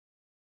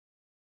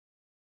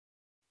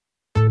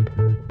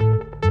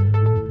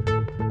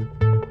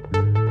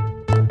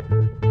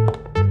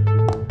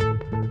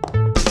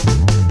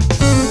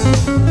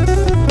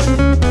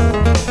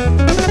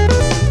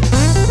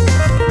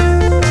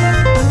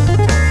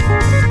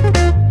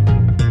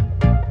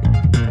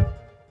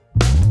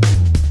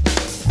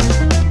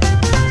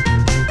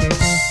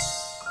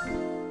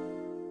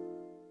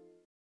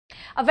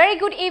very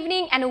good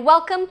evening and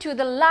welcome to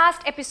the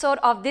last episode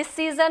of this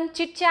season,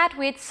 Chit Chat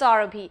with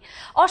Sourabhee.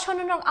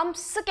 Oshonong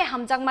amsuke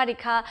hamjang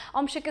marika,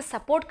 amsuke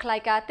support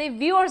klaika, te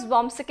viewers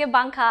bomsuke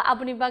bangka,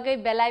 abuni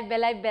bagai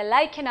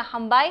belai kena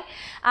hambai.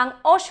 Ang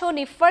Osho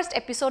ni first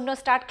episode no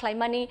start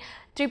klaimani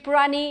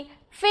Tripurani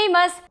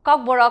famous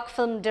Kokborok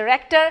film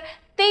director,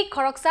 te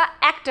koroksa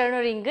actor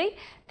no ringi.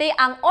 They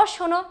ang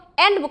Oshono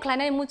and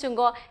buklana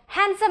muchungo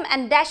handsome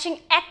and dashing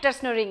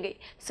actors no ringi.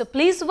 So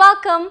please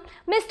welcome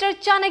Mr.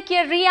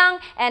 Chanikya Riang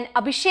and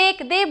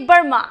Abhishek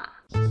Debbarma.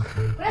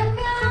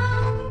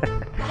 Welcome.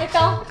 Hi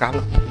Tom.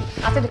 Come.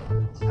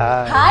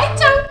 Hi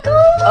Chanku.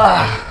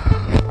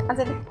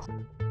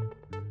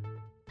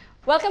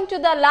 Welcome to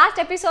the last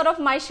episode of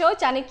my show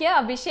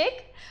Chanikya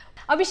Abhishek.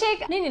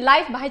 Abhishek, ni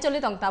live bahai chole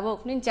tong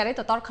tabuk, ni jare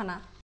to tor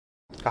khana.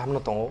 Kam no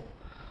tongo.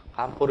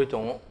 Kam pori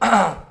tongo.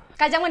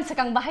 Kajang man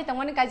sekang bahai tong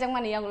man kajang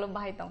man yang ulum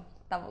bahai tong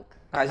tabuk.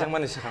 Kajang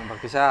man sekang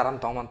bak kisah aram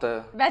tong man te.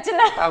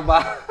 Bachelor.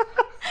 Tabak.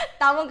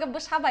 Tabung ke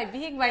bus habai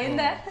bihik bayin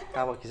dah.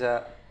 Tabak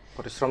kisah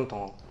परिश्रम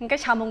tongo. Engkau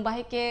samung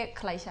bahai ke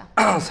kelaisa.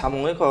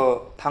 Samung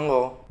eko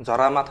tango,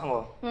 jora ma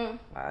tango.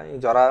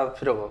 Jora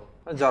firogo.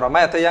 Jora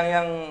ma itu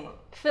yang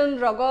film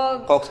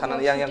rogo. Kok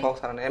sana yang kok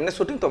sana. Emne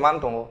shooting to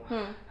man tongo.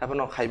 Apa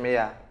no khai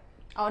meya.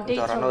 Oh,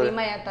 daydream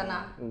ya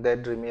tanah.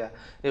 Daydream ya.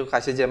 Iku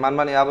kasih zaman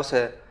mana ya bos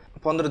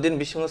 15 दिन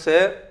बिसिङ से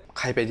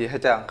खाइ पाइदि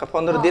हेजा का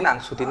 15 दिन आं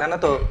सुति ना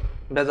तो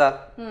बेजा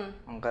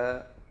अंका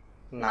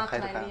ना खाइ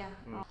रखा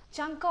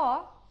चांको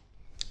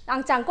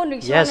आं चांको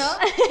निक्सो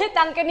न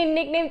चांके नि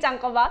निकनेम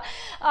चांको बा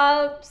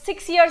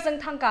 6 years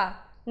ang thangka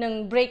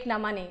nang break na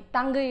mane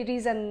tangai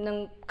reason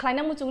nang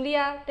khlaina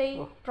muchunglia tei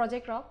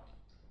project ro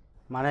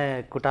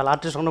माने कुटाल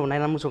आर्टिस्ट होने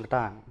बनाया ना मुझे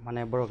कुटा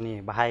माने बरोक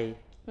नहीं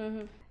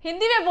बाहर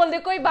हिंदी में बोल दे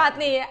कोई बात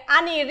नहीं है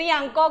आनी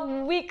रियांग कॉक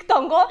वीक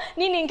तंगो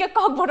नी निंके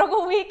कॉक बड़ो को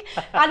वीक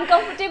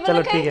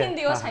अनकंफर्टेबल है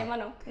हिंदी हो साइमा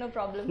नो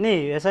प्रॉब्लम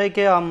नहीं ऐसा है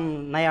कि हम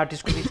नए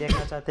आर्टिस्ट को भी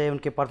देखना चाहते हैं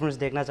उनके परफॉर्मेंस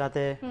देखना चाहते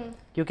हैं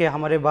क्योंकि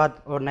हमारे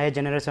बाद और नए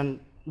जनरेशन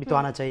भी तो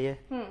आना चाहिए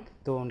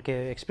तो उनके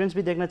एक्सपीरियंस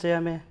भी देखना चाहिए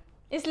हमें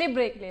इसलिए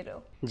ब्रेक ले रहे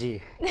हो जी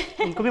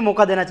उनको भी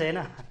मौका देना चाहिए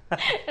ना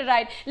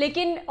राइट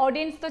लेकिन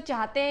ऑडियंस तो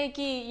चाहते हैं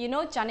कि यू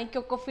नो चाणक्य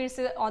को फिर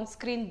से ऑन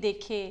स्क्रीन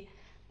देखे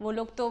वो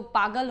लोग तो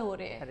पागल हो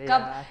रहे हैं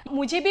कब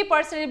मुझे भी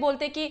पर्सनली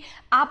बोलते कि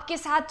आपके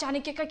साथ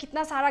चाणक्य का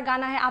कितना सारा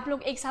गाना है आप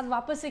लोग एक साथ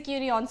वापस से क्यों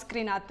नहीं ऑन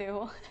स्क्रीन आते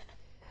हो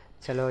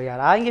चलो यार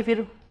आएंगे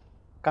फिर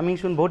कमिंग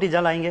सून बहुत ही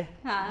जल्द आएंगे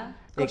हाँ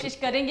कोशिश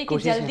करेंगे कि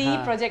जल्दी ही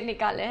प्रोजेक्ट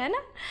निकाले है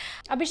ना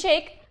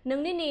अभिषेक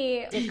नंगनी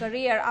नि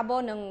करियर अब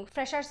नंग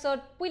फ्रेशर सो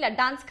पुइला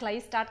डांस खलाई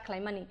स्टार्ट खलाई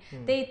मानी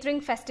ते ट्रिंग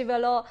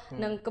फेस्टिवल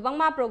नंग गोबां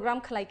मा प्रोग्राम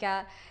खलाइका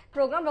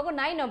प्रोग्राम रगो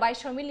नाइ न बाय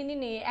शर्मिलिनी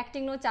नि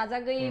एक्टिंग नो चाजा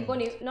गई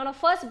बोनी नो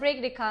फर्स्ट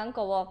ब्रेक देखांग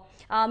को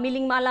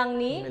मिलिंग मालांग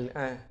नि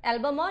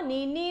एल्बम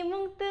नि नि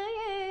मुंगते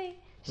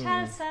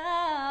शालसा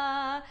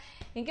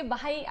इनके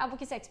बाहाई अब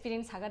किस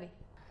एक्सपीरियंस हागा रे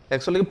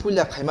एक्चुअली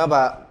पुइला खाइमा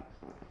बा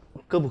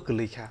कबु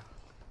कलैखा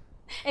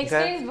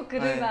एक्सपीरियंस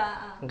बुकरी बा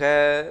गे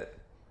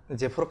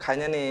जेफोर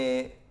खाइनानि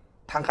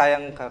थांखायां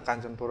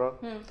कांचनपुर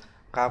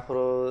कापुर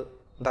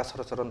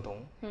दासरचरन दं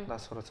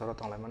दासरचर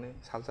दंलाय माने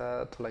सालजा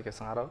थुलायके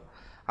संगारो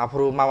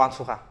आपुर मावान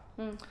सुखा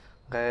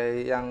गे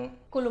yang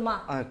kuluma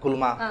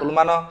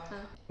no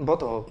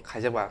boto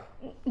खाइजाबा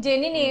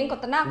jenny नि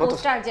कतना को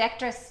स्टार जे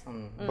एक्ट्रेस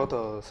boto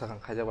sakang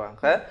खाइजाबा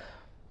के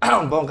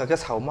bong ka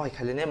saw mo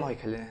खालिने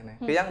ने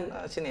के yang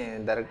sini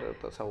director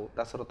to saw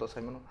dasoro to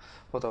saimano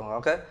boto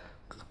okay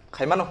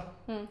खाइमानो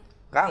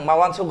gang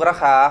mawan sugra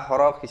kha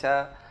horo kisa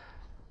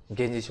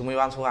गेंजी Sumi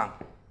वान सुगां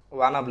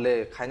वाना बले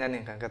खाइना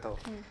नहीं खांगे तो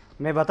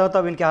मैं बताऊं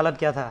तब इनकी हालत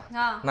क्या था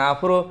ना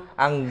पुरो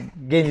आंग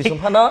गेंजी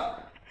सुम्फानो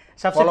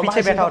सबसे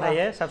पीछे बैठा हुआ था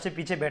ये सबसे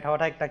पीछे बैठा हुआ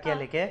था एक तकिया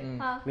लेके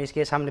मैं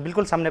इसके सामने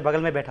बिल्कुल सामने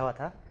बगल में बैठा हुआ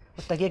था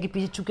उस तकिया के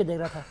पीछे छुप के देख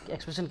रहा था कि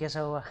एक्सप्रेशन कैसा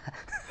हुआ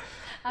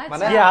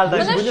ये हाल था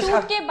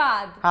शूट के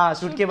बाद हाँ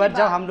शूट के बाद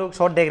जब हम लोग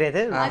शॉट देख रहे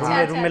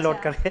थे रूम में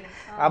लौट कर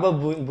अब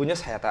बुने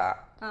साया था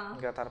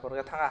क्या तार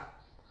पर क्या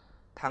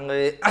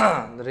थांगे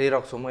री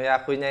रॉक सुमया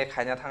कोई नहीं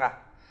खाइना थांगा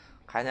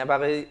खाइना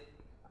बागै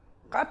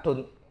काटुन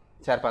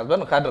 4-5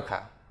 बन कादर खा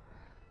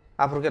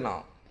आप रुके ना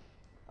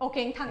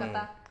ओके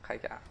थांगता खाइ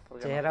क्या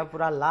चेहरा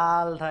पूरा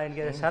लाल था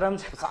इनके शर्म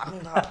से सांग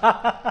था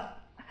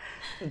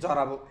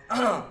जरा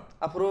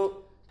आपरो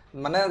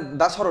माने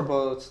 10 हरब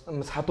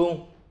सातु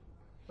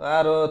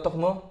और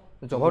तखमो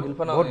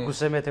बहुत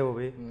गुस्से में थे वो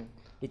भी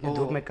इतने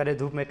धूप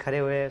में खड़े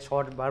हुए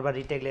शॉट बार-बार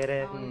रीटेक ले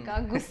रहे उनका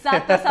गुस्सा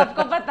तो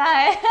सबको पता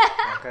है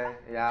ओके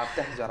या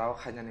ते जरा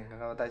खाइना नहीं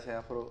का बताइ छे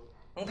आपरो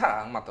था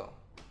मतो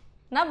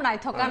ना बनाई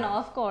थोका ना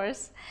ऑफ कोर्स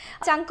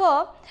चांको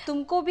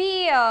तुमको भी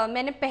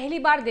मैंने पहली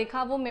बार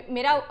देखा वो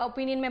मेरा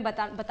ओपिनियन में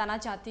बताना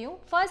चाहती हूँ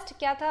फर्स्ट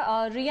क्या था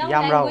रियांग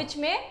लैंग्वेज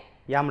में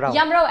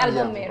यामराव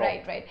एल्बम में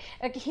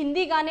राइट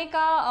हिंदी गाने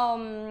का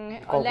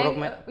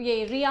ये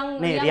रियांग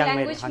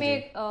लैंग्वेज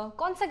में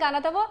कौन सा गाना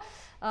था वो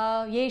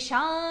ये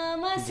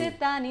शाम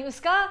सितानी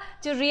उसका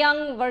जो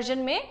रियांग वर्जन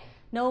में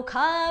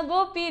नौखा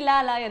वो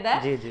पिलाला याद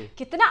है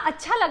कितना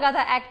अच्छा लगा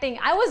था acting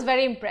I was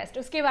very impressed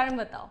उसके बारे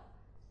में बताओ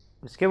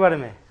उसके बारे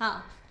में हाँ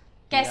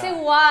कैसे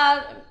हुआ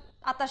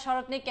आता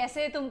शरद ने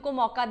कैसे तुमको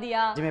मौका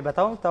दिया? जी मैं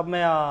बताऊं, तब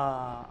मैं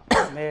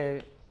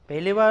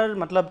पहली बार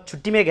मतलब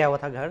छुट्टी में गया हुआ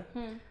था घर,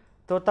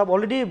 तो तब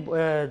ऑलरेडी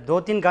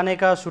 2-3 गाने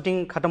का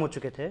शूटिंग खत्म हो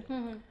चुके थे,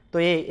 तो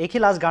ये एक ही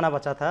लास्ट गाना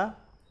बचा था।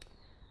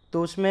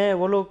 तो उसमें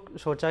वो लोग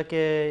सोचा कि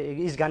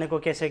इस गाने को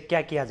कैसे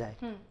क्या किया जाए,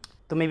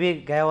 तो मैं भी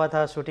गया हुआ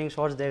था, शूटिंग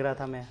शॉट्स देख रहा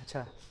था मैं।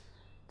 अच्छा,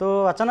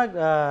 तो अचानक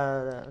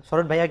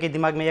सौरभ भैया के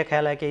दिमाग में ये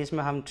ख्याल है कि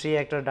इसमें हम 3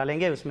 एक्टर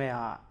डालेंगे, उसमें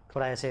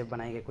थोड़ा ऐसे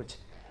बनाएंगे कुछ।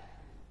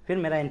 फिर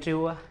मेरा एंट्री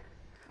हुआ।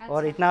 अच्छा।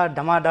 और इतना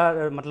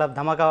धमादार मतलब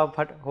धमाका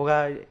फट होगा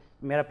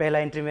मेरा पहला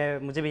एंट्री में,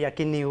 मुझे भी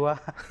यकीन नहीं हुआ।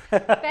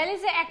 पहले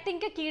से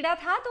एक्टिंग का कीड़ा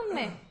था तुम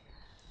में?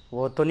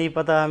 वो तो नहीं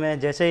पता हमें,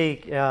 जैसे ही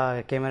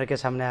कैमरे के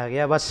सामने आ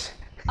गया बस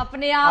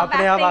अपने आप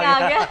एक्टिंग आ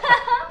गया।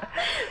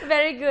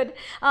 Very good.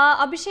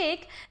 अभिषेक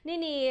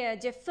नहीं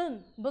जे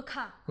फिल्म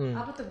बुखा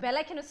अब तो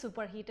बेला के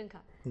सुपर हिट का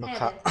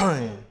बुखा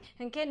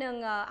हंके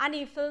नंग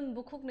आनी फिल्म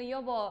बुखुक न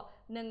योबो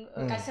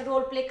नंग कैसे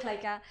रोल प्ले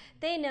खलाइका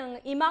ते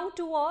नंग इमांग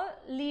to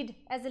lead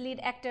as a lead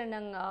actor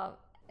नंग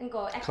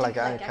इनको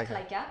एक्टिंग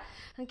खलाइका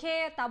हंके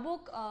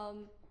ताबुक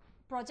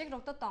प्रोजेक्ट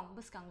रोक तो तंग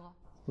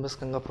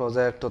बसकांगो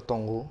प्रोजेक्ट तो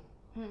तंगु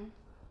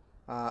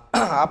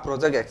आ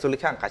प्रोजेक्ट एक्चुअली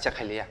खां काचा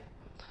खलिया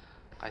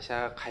काचा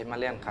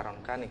खाइमालियान कारण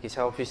का नि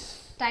किसा ऑफिस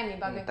टाइम नि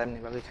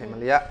बागे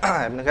खाइमालिया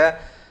एबनका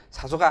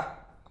साजुका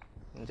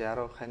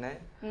जारो खाइनाय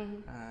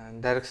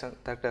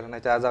डाइरेक्टर नाय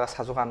जागा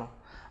साजुकानो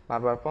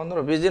बार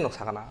 15-20 दिन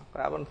सागाना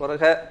गाबोन परे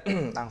खाय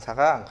आं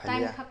सागा आं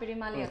खाइलिया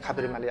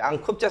खापिरि मालिया आं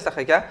खूब चेष्टा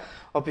खाइका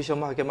ऑफिसआव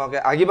माके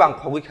आगिबा आं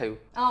खगै खायु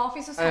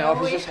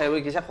ऑफिसआव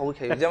सायबै किसा खगै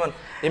खायु जेमन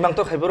इमां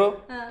तो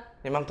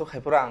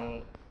खाइबरो आं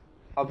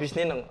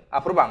ऑफिसनि नों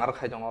आप्रो बांगार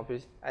खाइ दं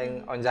ऑफिस आं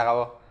अन जागाव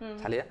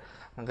सालिया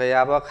अंका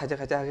याबा खाजा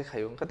हाके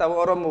खायु अंका ताबो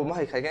अरो मो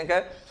हाय खायके अंका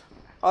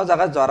अ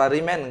जागा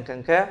जरारि मेन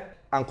अंका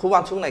आं खूब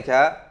वानसुक नायका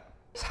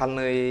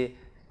साननै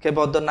के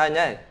बद्द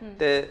नायनाय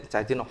ते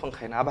जायदि नफन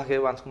खायना आबाके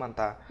वानसुक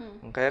मानता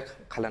अंका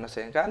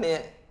खालानोसै अंका नि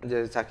जे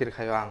चाकिरि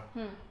खायु आं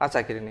आ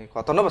चाकिरिनि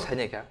कतनो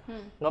बसायनायका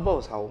नबो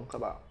साउ अंका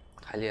बा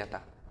खालियाता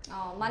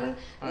मान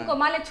उनको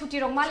माले छुट्टी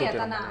रोक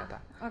मालियाता ना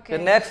ओके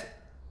नेक्स्ट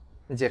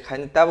जे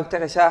खायनि ताबुक ते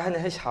कैसा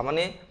हाय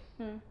सामानि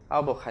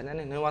आबो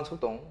खायनानि नो वानसुक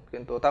दं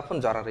किन्तु ताफुन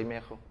जरारि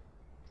मेखौ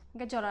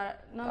गजरा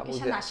न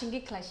किसा नाशिंगी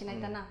खलासिनाय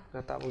तना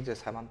गता बुजे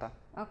सामानता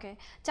ओके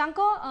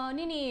चांको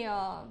निनी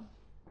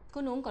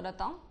कुनुं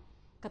करता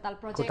कताल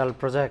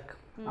प्रोजेक्ट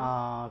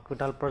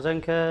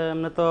के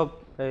हमने तो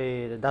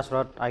ए 10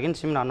 रात आगिन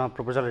सिम नाना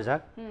प्रपोजल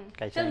रिजाक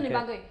कैसे फिल्म नि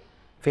बागै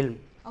फिल्म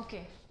ओके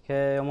के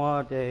म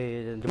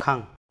दुखां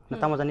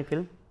नता मजानी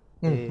फिल्म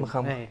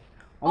मखाम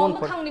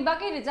मुखांग नि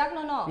बागै रिजाक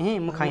न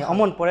मुखांग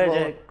अमन परे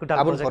जे कुटाल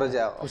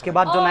प्रोजेक्ट उसके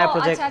बाद जो नया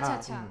प्रोजेक्ट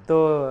तो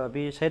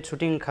अभी शायद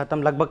शूटिंग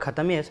खत्म लगभग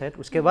खत्म ही है शायद,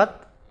 उसके बाद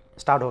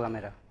स्टार्ट होगा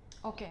मेरा।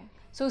 ओके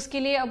सो उसके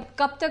लिए अब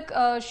कब तक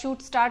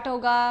शूट स्टार्ट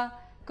होगा,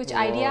 कुछ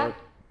आइडिया?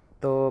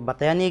 तो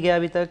बताया नहीं गया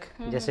अभी तक,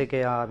 जैसे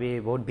कि अभी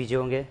बहुत बिजी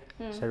होंगे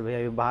सर भैया,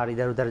 अभी बाहर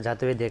इधर उधर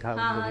जाते हुए देखा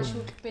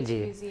शूट पे जी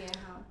बिजी है।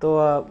 तो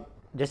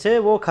जैसे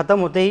वो खत्म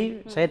होते ही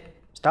शायद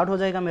स्टार्ट हो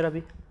जाएगा मेरा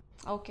भी।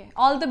 ओके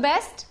ऑल द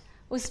बेस्ट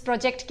उस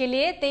प्रोजेक्ट के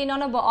लिए,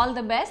 तेनों ऑल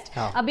द बेस्ट।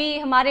 अभी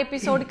हमारे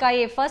एपिसोड का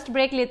ये फर्स्ट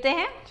ब्रेक लेते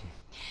हैं।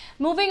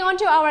 Moving on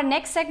to our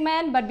next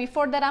segment, but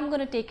before that I'm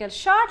going to take a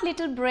short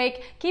little break.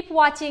 Keep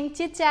watching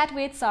Chit Chat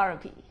with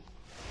Sourabhee.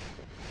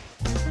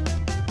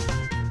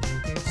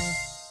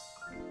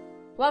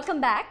 Welcome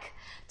back.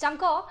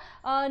 Changko,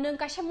 nung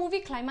kasha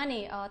movie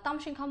klaimani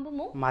tamshin khambu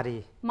mu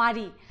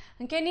mari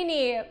nke ni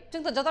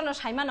chung to joto no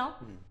saima no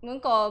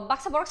nungko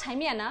baksa borok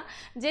saimi ana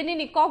je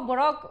ni kok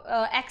borok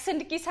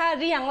accent ki sa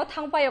riang lo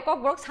thangpayo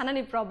kok borok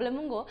sanani problem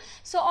ngo,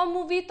 so a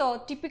movie to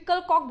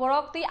typical kok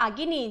borok ti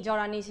agini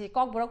jorani se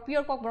kok borok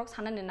pure kok borok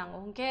sanani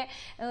nango nke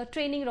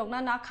training rok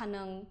na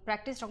khanang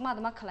practice rok ma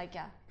dama khalai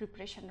kya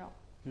preparation rok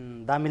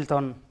da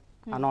milton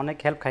ano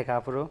onek help khai ka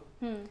puro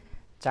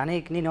जाने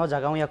इतनी नौ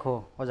जगहों या खो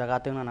और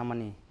जगहते हैं ना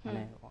money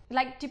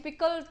like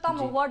typical तम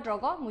word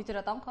रोगा मुझे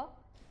रहता हूँ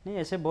नहीं,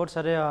 ऐसे बहुत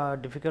सारे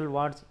डिफिकल्ट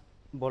वर्ड्स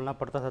बोलना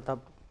पड़ता था,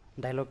 तब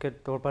डायलॉग के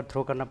तौर पर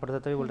थ्रो करना पड़ता था,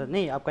 तो बोलते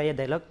नहीं आपका ये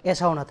डायलॉग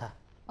ऐसा होना था।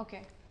 ओके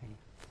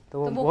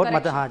तो बहुत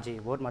मदद, हाँ जी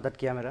बहुत मदद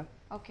किया मेरा।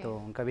 तो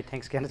उनका भी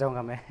थैंक्स कहना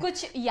चाहूँगा मैं।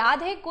 कुछ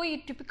याद है कोई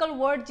टिपिकल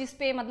वर्ड जिस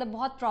पे मतलब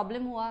बहुत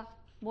प्रॉब्लम हुआ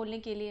बोलने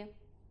के लिए?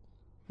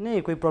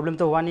 नहीं कोई प्रॉब्लम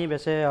तो हुआ नहीं,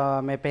 वैसे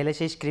मैं पहले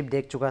से ही स्क्रिप्ट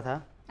देख चुका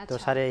था, तो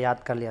सारे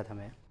याद कर लिया था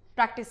मैं,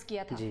 प्रैक्टिस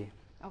किया था जी।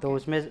 तो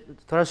उसमें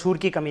थोड़ा सुर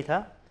की कमी था,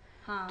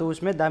 तो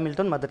उसमें दा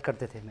मिल्टन मदद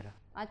करते थे मेरा।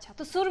 अच्छा,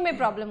 तो सुर में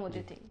प्रॉब्लम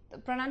होती थी, तो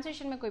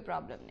प्रोनाउंसिएशन में कोई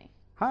प्रॉब्लम नहीं?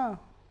 हाँ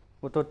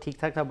वो तो ठीक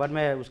ठाक था, बट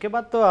मैं उसके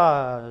बाद तो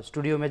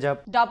स्टूडियो में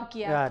जब डब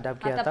किया तब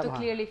तो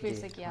क्लियरली फिर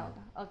से किया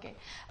होगा। ओके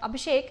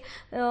अभिषेक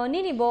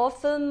नी वो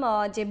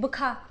फिल्म जे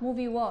बुखा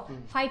मूवी वो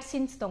फाइट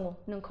सीन्स दंगो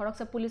नों खरक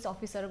से पुलिस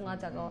ऑफिसर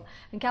nga jago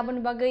क्या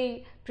बन बागै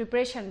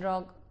प्रिपरेशन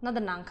रग न द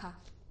नांखा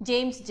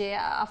जेम्स जे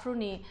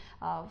आफ्रोनी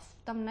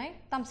तमनाय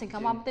तम सिंह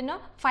कम आपते न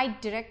फाइट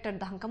डायरेक्टर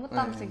दहंकम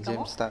तम सिंह कम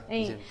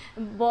ए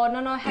बो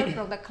न हेल्प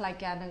रग द खलाय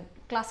क्या न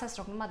क्लासेस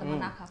रग मा द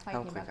नाखा फाइट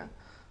नि बागै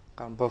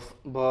काम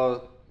ब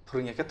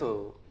फुरिङे के तो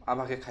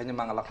आबाके खाइने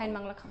मांगला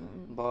खाम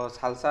ब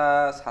salsa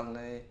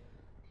सालनै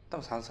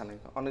tam sal sani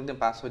onek din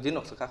pas hoji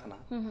nok saka khana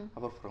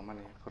abor phurung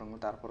mani phurung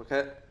tarpor ke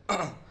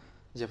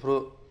je phuru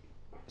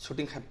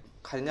shooting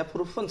khainya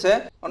phuru phunse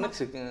onek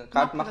sik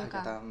kat ma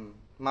khata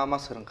ma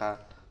srengka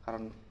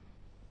karon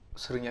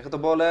srengnya to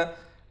bole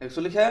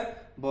actually ke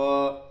bo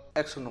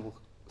action no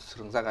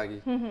sreng jaga gi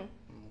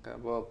ka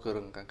bo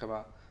kereng ka ba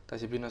ta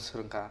si bino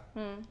srengka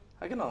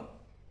ha ke no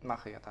ma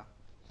khata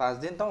pas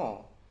din to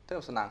te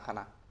usna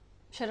khana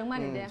sreng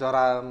mani de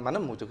jora mana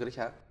mujo kri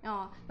kha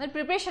man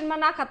preparation ma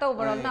na khata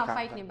overall na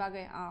fight ni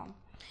bage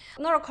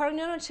nor khorok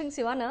ni no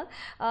chingsi wa na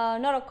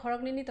nor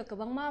khorok ni to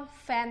kabang ma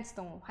fans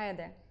tong ha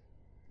de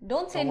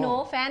don't say no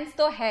fans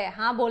to hai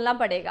हाँ बोलना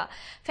पड़ेगा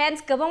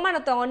fans कबंग मान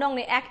तो नोंग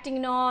ने acting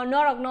no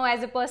नोरक no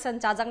as a person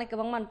चाजक ने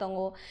कबंग मान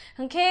तोंगो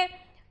हंके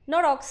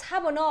नोरक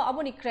साबो no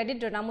अबो नि credit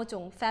दो नामो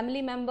चुंग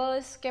family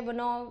members के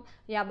बनो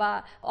या बा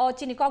और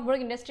चिनी कॉक ब्रोक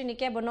industry नि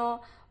के बनो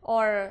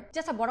और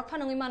जैसा बड़क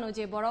फानोंगी मानो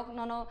जे बड़क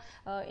नो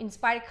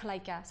inspire खलाई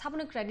क्या साबो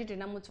ने credit दो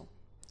नामो चुंग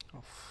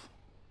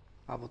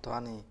abu to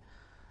ani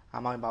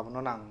amai babu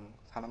no nang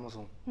sana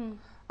musung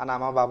ana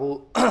ama babu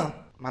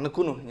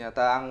manukunu nya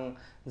ta ang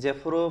je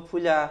furo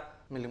puja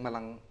miling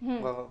malang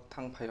go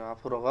thang phayo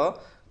furo go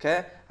ke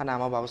ana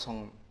ama babu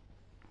song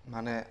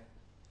mane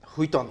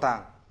hui ton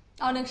tang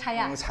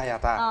nang saya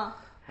ta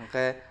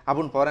ke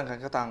abun porang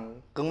ka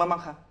tang kengma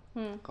makha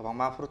ko bang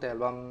ma furo te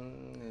album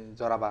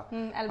joraba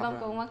album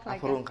ko mak lai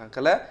furo kan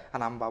kale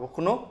ana ama babu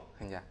kuno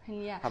hanya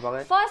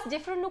abaga first je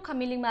furo nu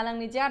khamiling malang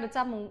ni ja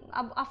cha mung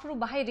afro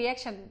bahai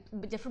reaction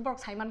je furo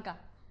borok saiman ka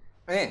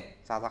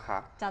자자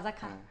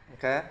카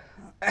그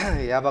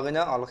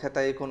야바그냐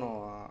얼खे타이 코노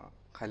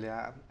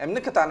칼리아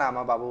엠네 케타나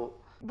아마 바부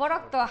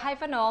버럭도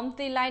하이퍼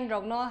엄티 라인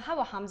럭노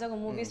하버 함자고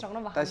무비스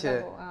럭노 바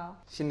함자고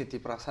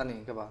신니티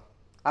프라사니 그바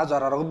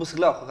아자라라고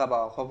부슬라 가바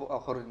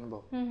어커르니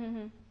뭐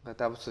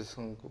그다 부스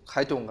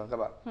카이토인가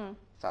가바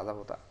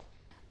자자보다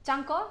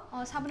장거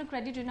사브는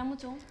크레디트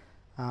나무죠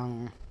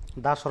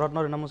दा शरद न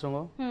नामुसँग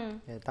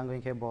तांगो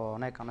इनके बो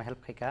नाय काम help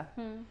खाइका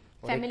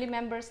family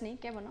members नहीं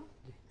क्या बनो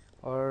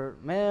और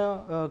मैं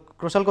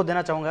कृषाल को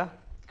देना चाहूँगा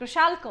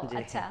कृषाल को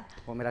अच्छा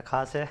वो मेरा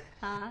खास है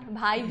हाँ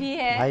भाई भी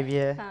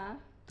है हाँ।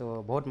 तो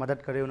बहुत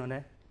मदद करी उन्होंने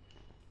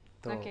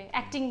तो ओके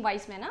एक्टिंग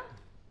वाइज में ना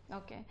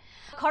ओके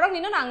खरंग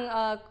नीनो ना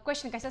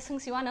क्वेश्चन कैसे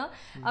संगसिवा ना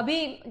अभी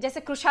जैसे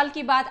कृषाल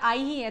की बात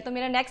आई ही है तो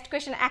मेरा नेक्स्ट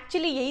क्वेश्चन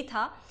एक्चुअली यही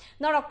था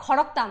ना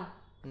खरक ताम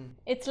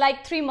it's like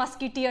 3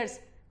 musketeers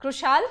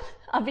कृषाल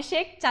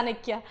Abhishek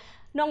Chanakya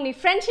नोंगनी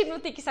friendship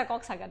नुति किसा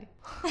कॉक सागारी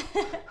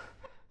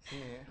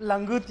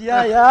लंगुतिया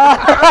या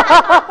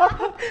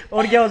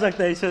और क्या हो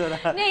सकता है इससे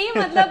जरा नहीं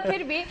मतलब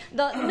फिर भी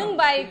नंग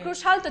बाय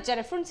कृषाल तो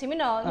चरे फ्रेंड सिमी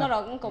न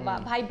नरग उनको बा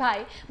भाई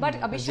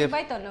बट अभिषेक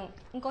बाय तो नंग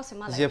उनको से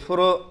माला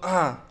जेफुरो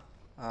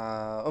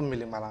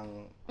मिलिंग मालांग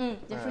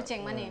जेफुरो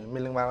चेंग माने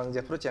मिलिंग मालांग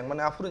जेफुरो चेंग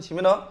माने आफुरन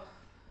सिमी न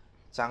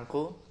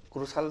चांगको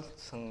कृषाल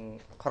सं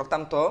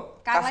खरताम तो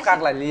कास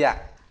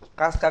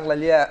कागला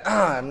लिया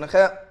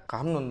नखे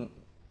कामन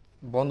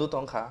बंधु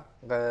तंखा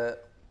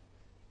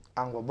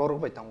आंगो बरक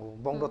बाय तांगो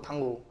बंगो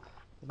थांगो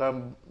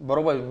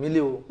बरक बाय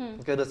मिलियो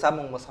के द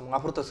सामंग मसामंग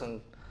आफुर तो सं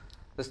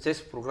स्टेज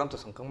प्रोग्राम तो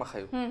सं कंमा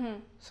खायो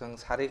सं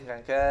सारि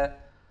के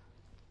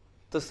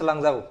तो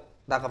सलांग जागो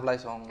दाकबलाय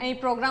सं ए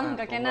प्रोग्राम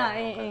का के ना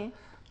ए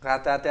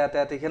गाता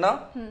के ना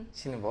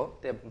सिनिबो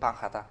ते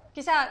बाखाता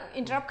किसा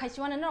इंटरप्ट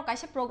खाइसवान न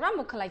काइसे प्रोग्राम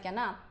बो खलाय के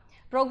ना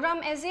प्रोग्राम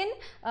एज इन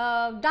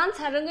डांस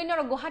हरंगै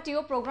न गुवाहाटी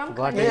ओ प्रोग्राम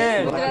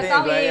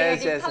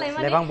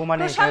लेबां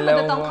बुमानि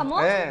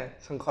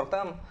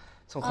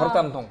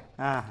संखरताम दं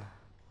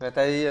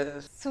बेताय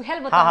सुहेल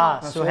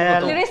बताओ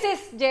सुहेल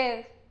लिरिसिस्ट जे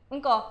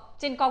उनको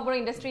चिन कॉकब्रो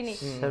इंडस्ट्री नी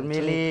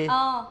शर्मिली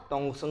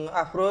दं सं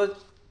आफ्रो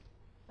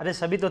अरे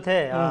सभी तो थे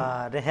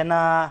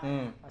रेहना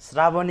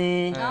श्रावणी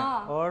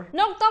और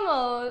नो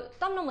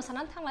तम नो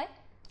मसाना थांलाय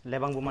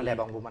लेबां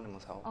बुमान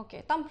मसाओ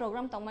ओके तम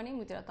प्रोग्राम तम माने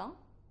मुतिरा तम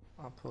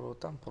आपरो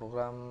तम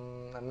प्रोग्राम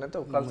हमने तो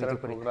कल्चरल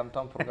प्रोग्राम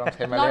तम programme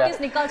family not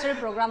is cultural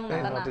programme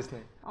ना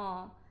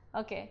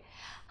ओके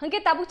हंके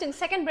ताबु चिंग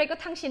सेकंड ब्रेक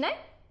को थांगसिनाय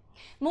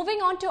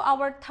Moving on to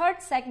our third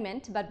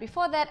segment, but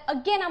before that,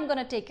 again I'm going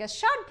to take a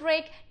short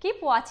break.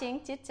 Keep watching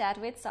Chit Chat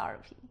with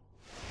Sourabhee.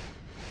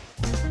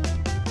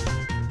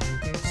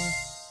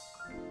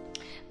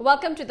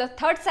 Welcome to the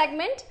third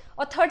segment.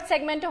 Or third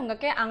segment होगा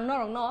के आंगनो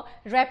रंगनो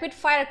rapid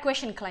fire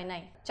question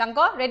खलाइनाय.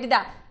 चंको ready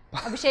दा?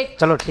 अभिषेक.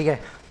 चलो ठीक है.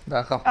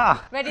 दाखो.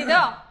 Ready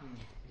दो?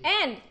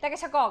 And ताके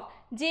सकौक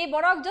जे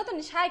बरक जो तो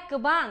निशाय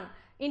कबांग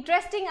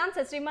interesting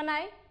answers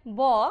रिमनाय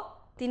बो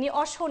तिनी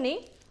अशोनी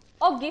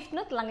ओ गिफ्ट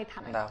न तलांगि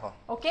थानाय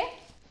ओके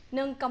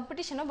नों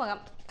कंपटीशन न बगा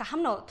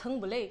काहामनो थंग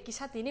बोले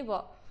किसा तिनि बो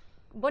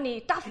बनि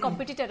टफ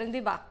कंपटीटर रंग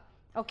दिबा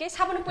ओके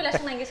साबन पुला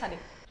संनांगे सारि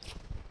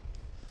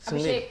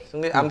अभिषेक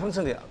संगे आमफुन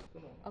संगे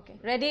okay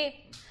ready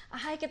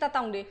hi केता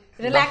तांगदि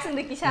relax in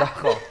the किसा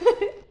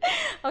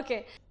ओके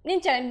निन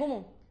चैन बुमु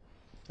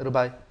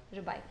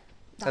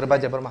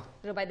रुबाय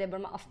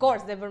देबर्मा ऑफ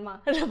कोर्स देबर्मा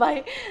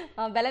रुबाय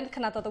बैलेंस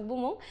खना तो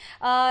बुमु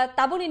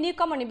ताबुनि न्यू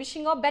कमर नि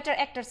बिसिंगो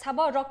बेटर एक्टर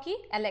साबो रॉकी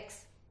एलेक्स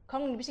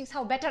खंग नि बिसिंग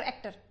Sao better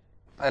actor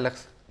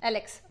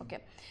Alex okay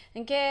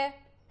इनके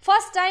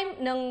First time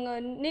nang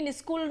nin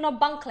school no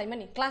bunk claim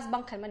mani class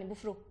bunk claim mani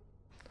bufru.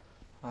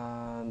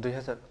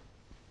 2000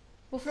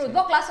 bufru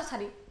bo class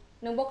sari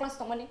nang bo class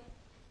tong mani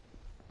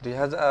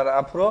 2000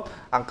 afro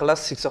ang class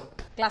 6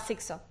 class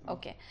 6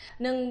 okay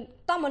nang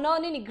tamono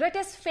ni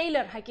greatest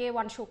failure hake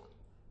one shook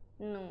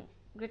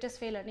greatest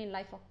failure in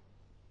life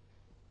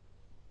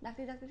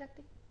dakti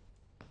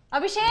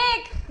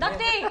Abhishek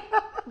dakti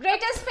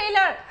greatest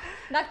failure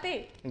dakti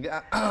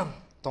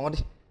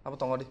tongodi apa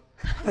tongodi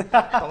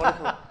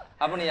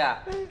apa nih ya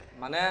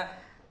mana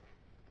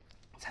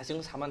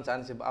사실 사만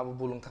잔지 아부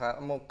불ung था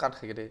mo kat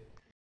khide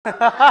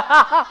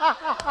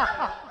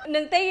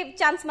nang tay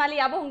chance mali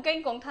abo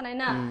hongkeng kong thanai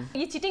na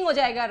ye cheating ho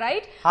jayega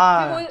right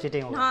हाँ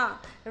cheating होगा हाँ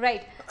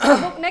right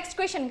अब next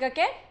question का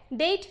के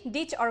date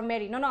ditch or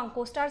marry no ang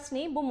co-stars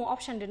ni bu mo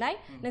option dinai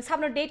nang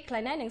sabno date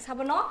khlainai nang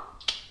sabno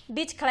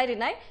ditch khlai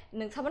dinai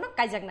nang sabno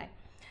kaijagnai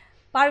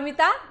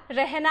parmita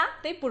rehena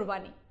tei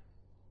purbani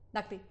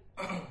dakti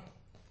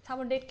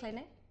sabno date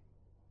khlainai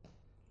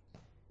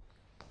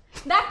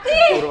dakti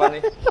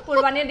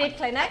purbani date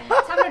khlainai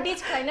sabno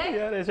ditch khlainai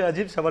यार ऐसे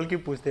अजीब सवाल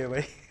क्यों पूछते हैं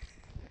भाई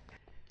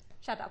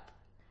shut up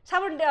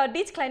sabno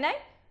ditch khlainai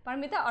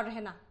parmita or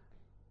rehena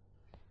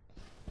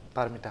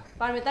parmita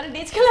ne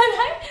ditch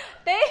khlainai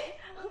te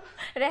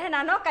rehena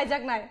no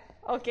kaijagnai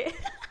okay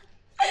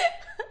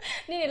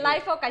ni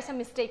life of kaisa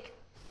mistake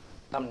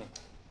tamni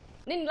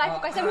nin life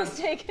of kaisa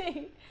mistake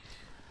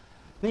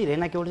नहीं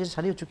रहना की वजह से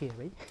शादी हो चुकी है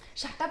भाई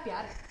shut up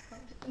यार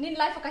nin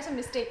life of kaisa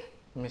mistake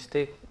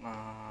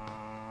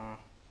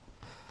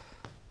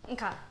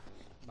इनका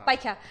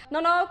पाइख्या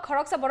no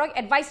खरक सा बरक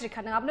advice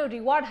रिखा ना आपने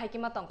reward है कि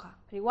मत तंखा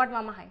reward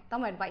मामा है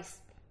तम advice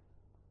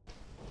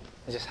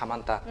이제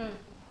사만타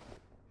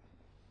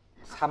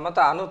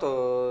아노 또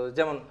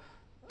जेमन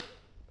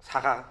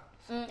सागा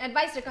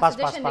advice रिखा पास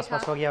suggestion पास रिखा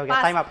पास हो गया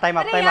टाइम अप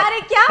अरे यार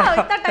ये क्या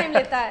इतना टाइम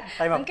लेता है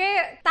Time up. उनके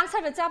तांसा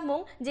रचाप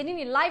मों जेनी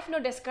नि life नो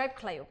describe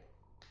खलायो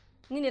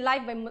नि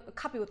life by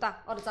खापी होता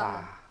और जाम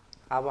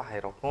아바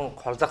하이로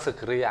걸작서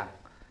그래야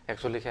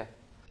actually के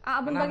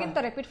अब बगिन तो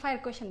rapid fire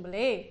question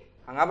बोले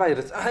आबा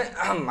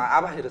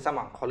हिरो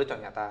सामा खले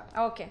चन्याता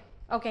okay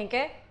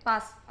इनके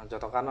pass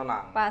जतो कानो ना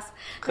pass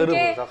खरु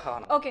बुजा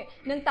खाना okay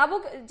नंग ताबु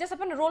जैसे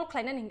अपन role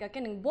खलाइना हिंगा के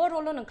नंग बो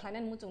role नंग खलाइना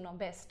मुचुंग ना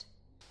best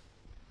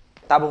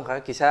ताबुं का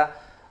किसा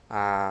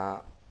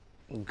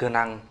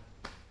गोनां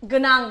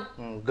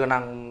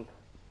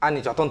आनि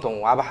जतन दं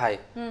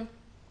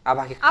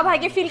आबा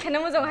के feel खाना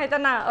मुझे है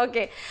तना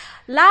okay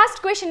last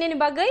question नि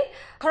बागै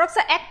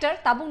खरकसा actor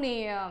ताबुं नि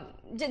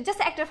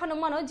जैसे actor फनो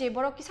मानो जे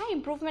बरो किसा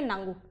improvement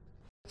नांगु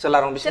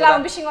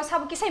चलारं बिसिङाव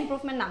साबु किसा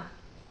improvement नां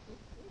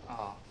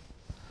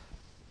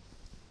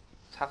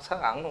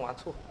sak ang नङा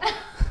छु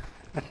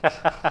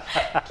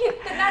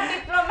कितना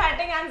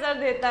diplomatic answer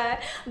देता है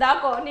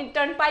दाको नि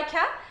turn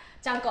पाइख्या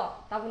चांको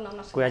ताबुं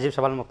नाम कोई अजीब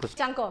सवाल मत पूछ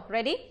चांको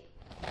ready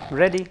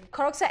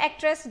खरकसा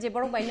actress जे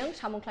बरो बाइनों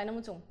सामुं खलाइना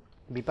मुचुं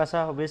Bipasha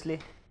obviously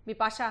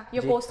Bipasha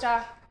your co-star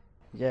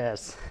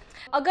yes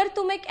अगर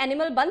तुम एक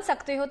एनिमल बन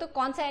सकते हो तो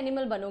कौन सा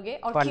एनिमल बनोगे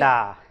और पंडा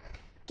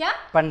क्या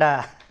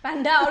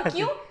पंडा और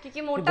क्यों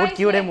क्योंकि मोटा बहुत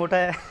क्यूट है मोटा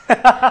है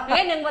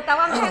ये नंग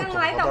बतावा मैं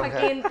नहीं तो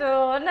मकीन तो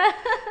ना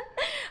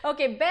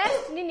ओके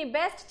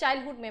बेस्ट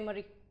चाइल्डहुड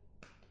मेमोरी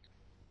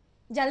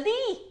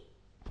जल्दी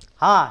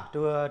हाँ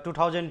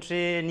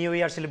 2003 न्यू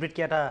ईयर सेलिब्रेट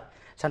किया था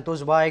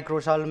संतोष भाई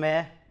क्रोशाल में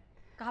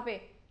कहाँ पे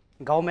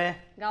गांव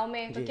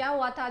में तो क्या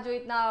हुआ था जो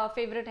इतना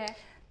फेवरेट है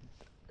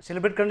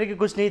सेलिब्रेट करने की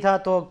कुछ नहीं था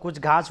तो कुछ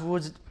घास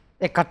वूस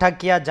इकट्ठा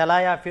किया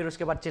जलाया फिर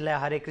उसके बाद चिल्लाया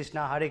हरे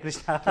कृष्णा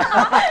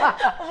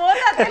वो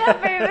था तेरा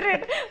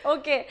फेवरेट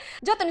ओके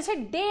जो तने से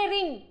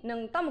डेयरिंग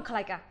नंग तम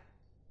खलाई का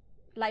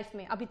लाइफ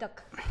में अभी तक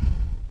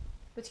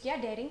कुछ किया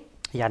डेयरिंग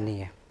याद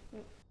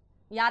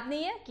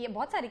नहीं है कि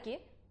बहुत सारे किए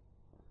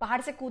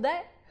पहाड़ से कूदा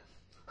है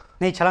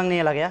नहीं छलांग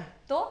नहीं लगा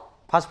तो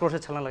फर्स्ट फ्लोर से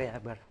छलांग लगाया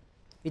एक बार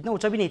इतना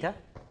ऊंचा भी नहीं था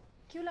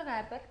क्यों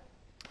लगाया पर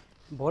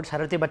बहुत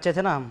शरारती बच्चे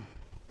थे ना हम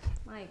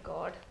माय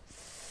गॉड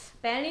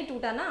पैर नहीं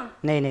टूटा ना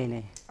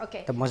नहीं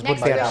ओके तब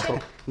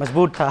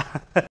मजबूत था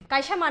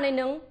कायशा माने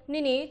नंग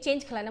निनी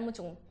चेंज खलाना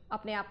मुचुं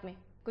अपने आप में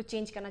कुछ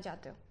चेंज करना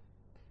चाहते हो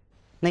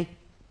नहीं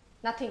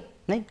नथिंग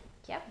नहीं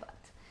क्या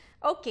बात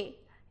okay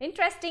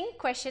interesting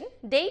question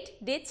date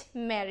ditch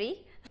Mary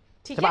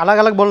ठीक है अलग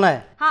अलग बोलना है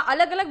हाँ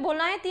अलग अलग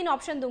बोलना है 3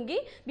 ऑप्शन दूंगी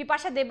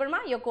बिपाशा देबर्मा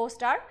योर को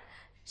स्टार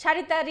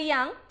शारिता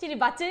रियांग चिरी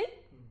बाची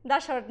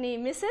दाशरनी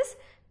मिसेस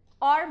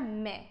और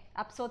मैं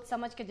आप सोच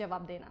समझ के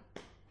जवाब देना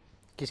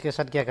किसके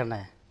साथ क्या करना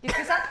है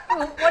किसके साथ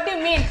व्हाट डू यू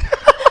मीन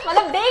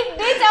मतलब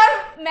डेट और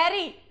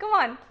मैरी कम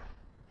ऑन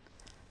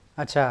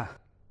अच्छा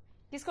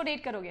किसको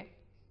डेट करोगे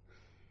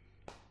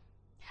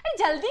अरे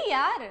जल्दी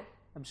यार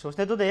अब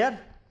सोचने तो दे यार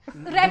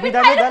रैपिड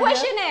फायर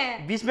क्वेश्चन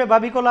है बीच में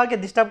भाभी को ला के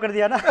डिस्टर्ब कर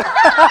दिया ना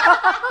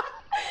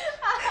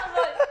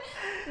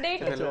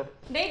डेट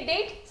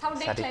सब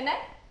डेट लेना है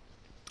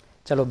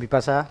चलो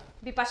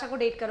बिपाशा को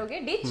डेट करोगे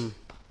डिच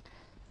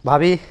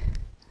भाभी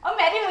और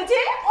मैरी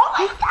मुझे oh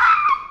my God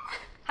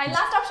high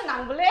last option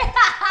आंग बोले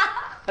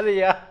अरे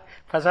यार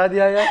फंसा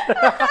दिया यार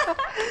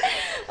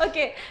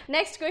okay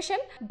next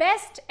question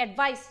best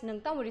advice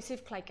नंगता मो रिसीव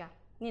खलाइका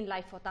इन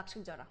लाइफ हो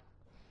ताक्षक जरा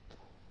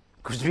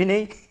कुछ भी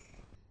नहीं।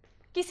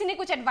 किसी ने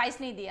कुछ एडवाइस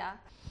नहीं दिया?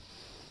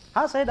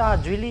 हाँ शायद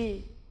जूली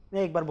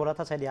ने एक बार बोला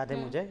था, शायद याद है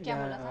मुझे। क्या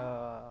बोला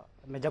था?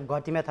 मैं जब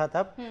गुवाहाटी में था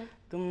तब,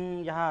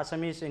 तुम यहाँ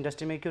असमीज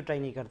इंडस्ट्री में क्यों ट्राई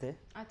नहीं करते?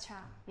 अच्छा,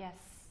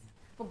 यस,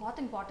 वो बहुत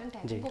इंपॉर्टेंट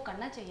है, जी। तुमको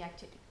करना चाहिए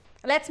actually.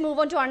 Let's move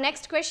on to our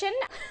next question.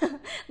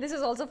 This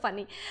is also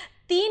funny.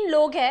 3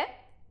 लोग हैं,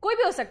 कोई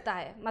भी हो सकता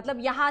है, मतलब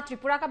यहाँ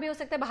त्रिपुरा का भी हो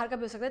सकता है, बाहर का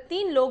भी हो सकता है।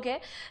 3 लोग हैं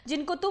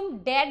जिनको तुम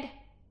डेड,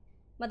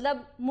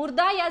 मतलब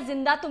मुर्दा या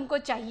जिंदा तुमको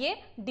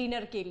चाहिए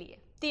डिनर के लिए।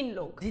 3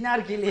 लोग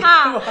डिनर के लिए?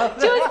 हाँ,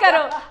 चूज करो,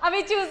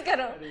 अभी चूज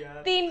करो।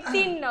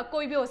 तीन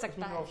कोई भी हो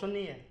सकता है। ऑप्शन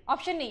नहीं है?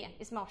 ऑप्शन नहीं है,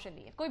 इसमें ऑप्शन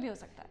नहीं है, कोई भी हो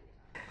सकता है।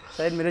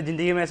 शायद मेरे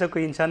जिंदगी में ऐसा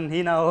कोई इंसान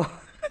ही ना हो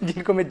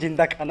जिनको मैं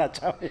जिंदा खाना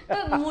चाहूँ।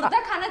 तो मुर्दा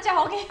खाना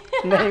चाहोगे?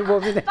 नहीं, वो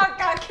भी नहीं।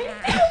 पक्का के?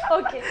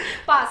 ओके,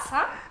 पास।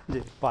 हाँ जी,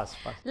 पास।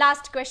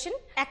 Last question.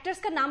 एक्टर्स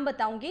का नाम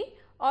बताऊंगी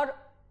और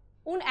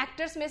उन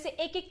एक्टर्स में से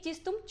एक एक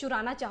चीज तुम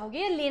चुराना चाहोगे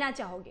या लेना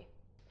चाहोगे,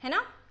 है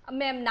ना? अब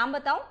मैं नाम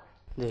बताऊं?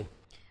 जी।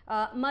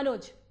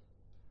 मनोज,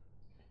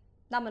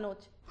 ना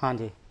मनोज? हाँ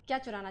जी। क्या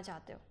चुराना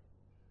चाहते हो?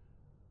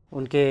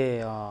 उनके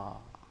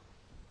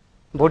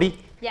बॉडी।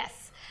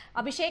 यस।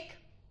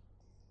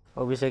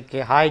 अभिषेक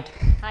के हाइट।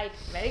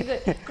 Very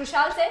good.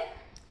 कुशाल से?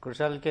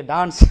 कुशाल के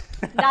डांस।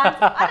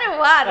 अरे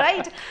वाह,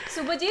 राइट।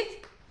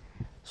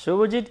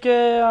 शुभजीत के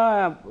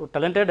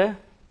टैलेंटेड है,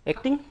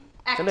 एक्टिंग।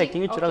 चलो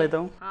एक्टिंग ही चुरा लेता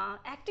हूँ।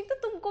 हाँ, एक्टिंग तो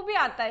तुमको भी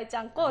आता है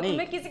चांको,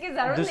 तुम्हें किसी की जरूरत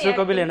नहीं है, दूसरे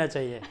को भी लेना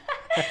चाहिए।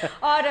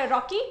 और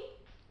रॉकी?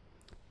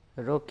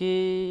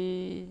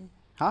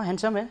 हाँ,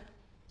 हैंडसम है।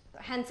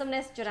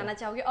 हैंडसमनेस चुराना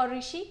चाहोगे। और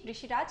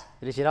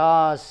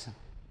ऋषिराज?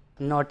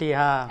 नॉटी।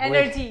 हाँ,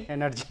 एनर्जी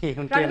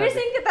रणवीर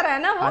सिंह की तरह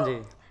है ना वो? हाँ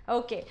जी।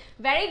 ओके,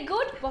 वेरी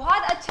गुड,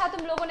 बहुत अच्छा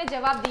तुम लोगों ने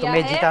जवाब दिया तो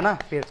मैं जीता ना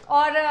फिर।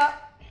 और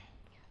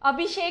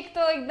अभिषेक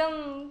तो एकदम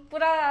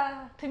पूरा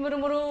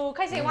थिमुरुमुरु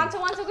कैसे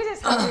वांसो कैसे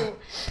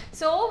साथू।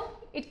 So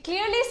it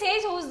clearly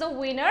says who is the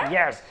winner.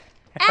 Yes.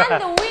 And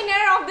the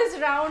winner of this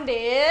round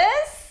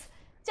is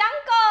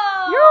चंको।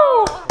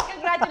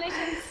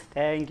 Congratulations.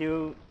 Thank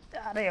you.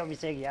 अरे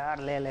अभिषेक यार,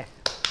 ले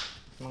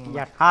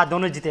यार। हाँ,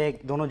 दोनों जीते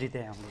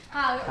हैं हम लोग।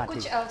 हाँ,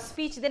 कुछ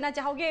स्पीच देना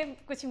चाहोगे?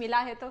 कुछ मिला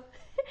है तो?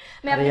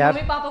 मैं अपने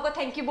मम्मी पापा को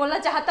थैंक यू बोलना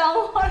चाहता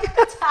हूँ। और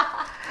कुछ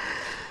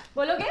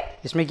बोलोगे?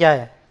 इसमें क्या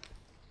है?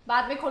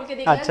 बाद में खोल के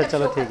देख लेना, जब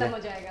शो खत्म हो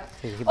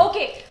जाएगा।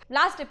 ओके,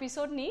 लास्ट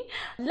एपिसोड नी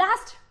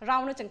लास्ट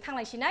राउंड चंग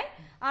थांगनाय सिनाय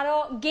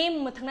आरो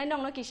गेम मथंगनाय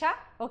दं न किसा।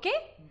 ओके,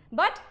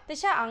 बट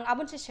तेसा आं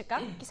आबुन से शेका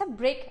किसा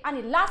ब्रेक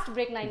आनी लास्ट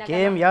ब्रेक नाइना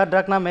गेम याद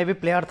रखना, मैं भी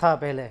प्लेयर था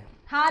पहले।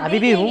 हाँ, अभी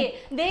भी हूँ।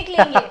 देख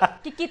लेंगे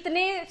कि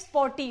कितने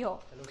स्पोर्टी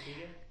हो।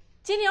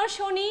 चिनियर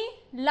शोनी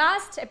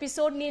लास्ट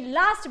एपिसोड नी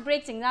लास्ट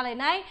ब्रेक चिंगना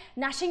लेनाय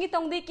नाशिंगी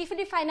तोंगदे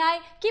किफिली फाइनाय।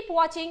 Keep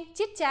watching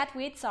chit chat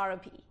with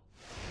Saurabhi.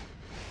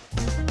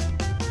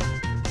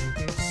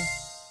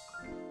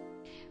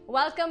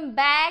 Welcome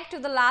back to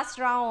the last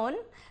round.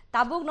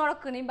 Tabuk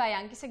नरक कनि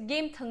बायांग किसे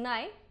गेम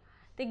थंगनाय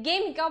ते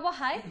गेम का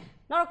बहाय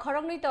नरक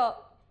खरक नि तो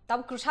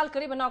तब क्रुशल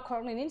करी बना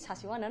खरक नि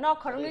सासिवा न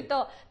खरक नि तो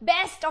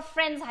best of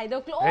friends हाइदो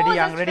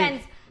closest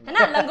friends, है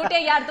ना? लंगोटे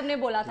यार तुमने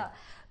बोला था।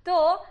 तो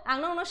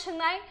आंनो न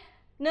संनाय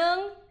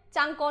नंग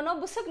चांको न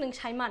बुसक नंग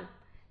साइमान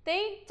ते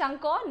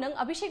चांको नंग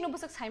अभिषेक न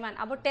बुसक साइमान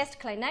अब टेस्ट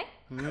खलायनाय।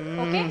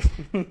 ओके,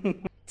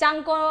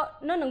 चांको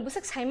न नंग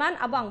बुसक साइमान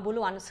अब आं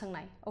बोलो आनो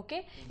संनाय। ओके,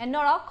 एंड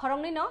नर खरक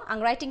नि न आं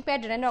राइटिंग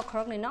पैड रे नर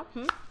खरक नि न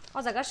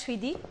अ जागा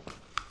सुइदी।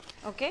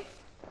 ओके,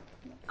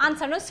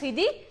 आंसर न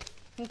सुइदी।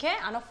 ओके,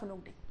 आनो फुनुक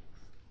दी।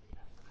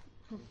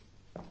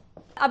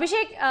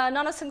 अभिषेक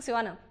नन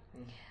संगसिवा न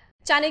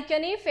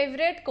चाणक्यनी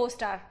फेवरेट को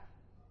स्टार?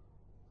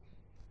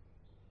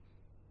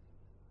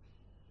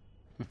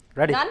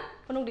 रेडी? डन,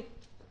 फुनुक दी।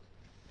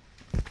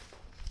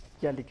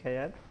 क्या लिखा है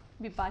यार?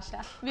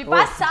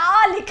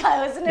 विपाशा लिखा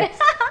है उसने।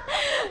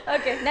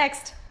 Okay,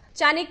 next.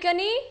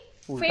 चाणक्यनी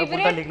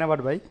फेवरेट लिखना बट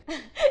भाई।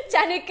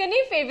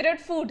 चाणक्यनी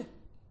फेवरेट फूड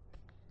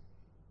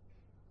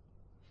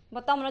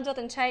बताओ मन जो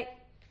तंछाई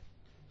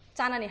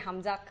चानानी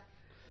हमजाक।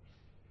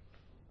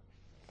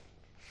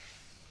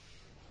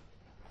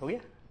 हो गया?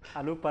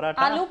 आलू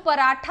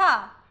पराठा।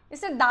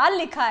 इसमें दाल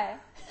लिखा है।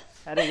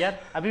 अरे यार,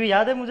 अभी भी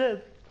याद है मुझे।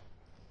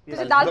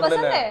 तुझे दाल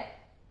पसंद है?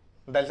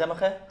 दाल चावल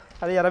खाए?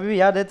 अरे यार, अभी भी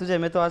याद है तुझे।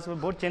 मैं तो आज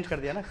बहुत चेंज कर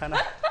दिया ना खाना।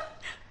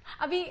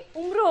 अभी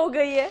उम्र हो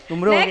गई है।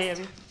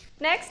 अभी।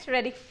 Next,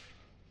 ready?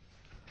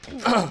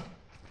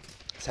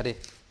 Sorry.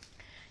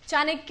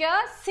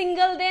 Chanakya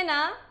single देना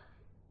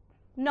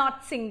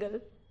नॉट सिंगल?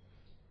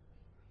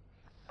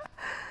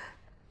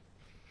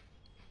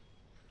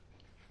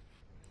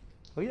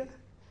 हो गया?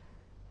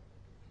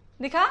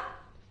 दिखा।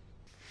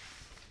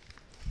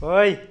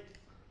 ओए,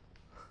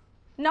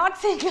 नॉट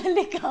सिंगल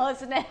लिखा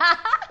उसने।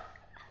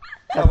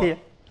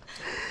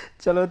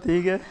 चलो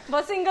ठीक है,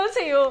 बस सिंगल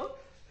से हो।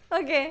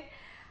 Okay,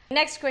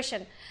 next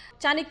question.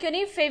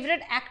 चाणक्यनी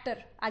favourite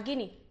actor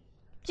आगिनी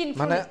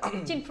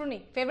चिनफ्रुनी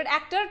favourite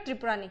actor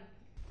त्रिपुरानी।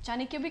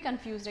 Chanakya भी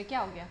कंफ्यूज है, क्या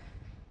हो गया?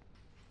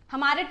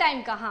 हमारे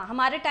टाइम का, हाँ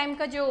हमारे टाइम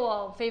का जो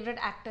फेवरेट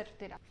एक्टर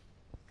तेरा।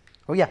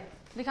 हो गया?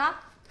 दिखा।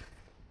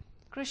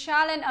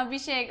 Kushal and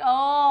Abhishek.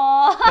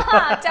 Oh,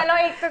 चलो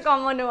एक तो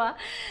कॉमन हुआ.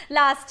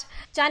 Last.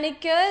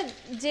 चाणक्य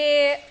जे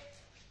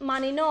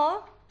मानिनो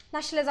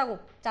नाश्ले जागो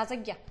जाजक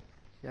गया.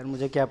 यार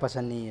मुझे क्या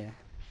पसंद नहीं है.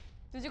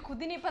 तुझे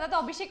खुद ही नहीं पता तो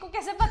अभिषेक को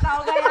कैसे पता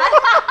होगा यार.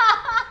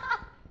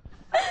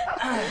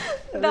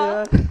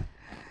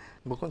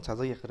 वो कौन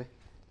जाजक या करे.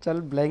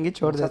 चल ब्लैंक ही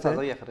छोड़ देते हैं.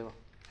 जाजक या करे वो.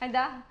 है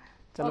दा.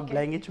 चलो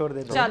ब्लैंक ही छोड़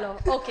देते हैं. चलो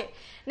okay.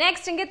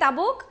 Next Inge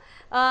Tabuk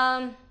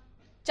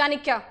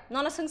Chanakya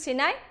नॉनसंग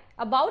Sinai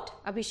about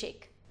Abhishek.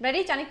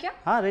 Ready Chanakya?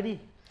 हाँ ready.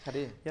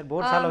 अरे यार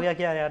बहुत साल हो गया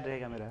क्या याद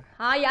रहेगा मेरा.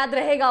 हाँ याद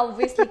रहेगा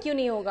obviously क्यों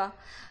नहीं होगा.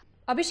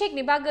 अभिषेक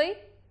निभा गई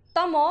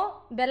तमो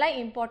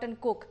बेलाई important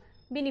cook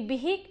बिनी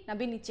बिहिक ना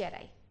बिनी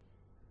चेराई.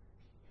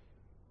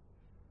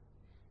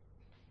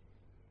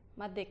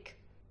 मत देख.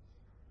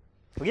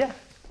 हो गया?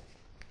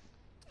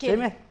 सही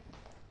में?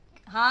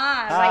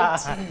 हाँ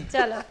right.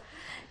 चलो.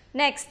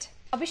 Next.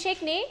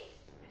 अभिषेक ने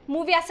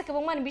मूवी ऐसे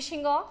कब मन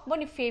बिशिंगो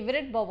बनी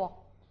favorite बॉबो.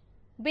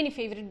 बिनी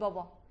favorite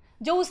बॉबो.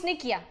 जो उसने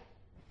किया.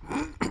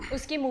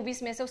 उसकी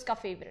मूवीज में से उसका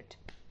फेवरेट.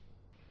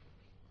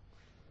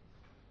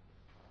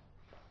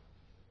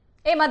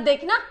 ए मत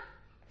देखना.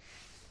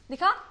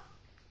 दिखा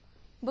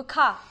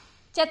बुखा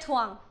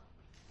चेथुआंग.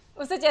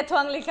 उसे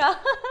चेथुआंग लिखा.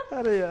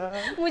 अरे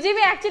यार मुझे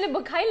भी एक्चुअली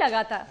बुखा ही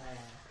लगा था.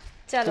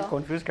 चलो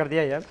कंफ्यूज कर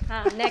दिया यार.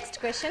 हाँ नेक्स्ट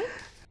क्वेश्चन.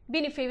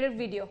 बिनी फेवरेट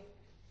वीडियो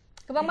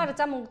कब हमारा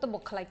चा मुंग तो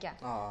बुखा लग क्या.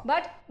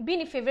 बट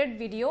बिनी फेवरेट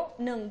वीडियो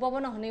नंग बाबा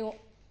ना होने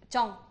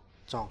चौंग.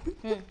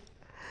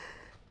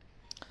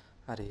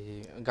 अरे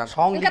गान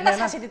सॉन्ग लिखना है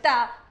ना.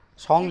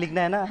 सॉन्ग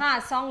लिखना है ना. हाँ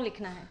सॉन्ग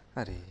लिखना है.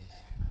 अरे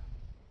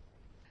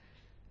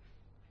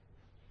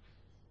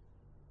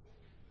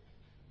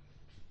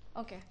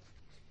ओके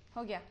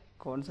हो गया.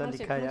 कौन सा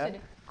लिखा यार.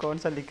 कौन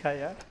सा लिखा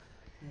यार.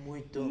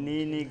 muito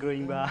नी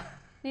ग्रोइंग बा.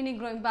 नी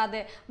ग्रोइंग बा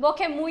दे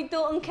बोके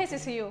muito अंके से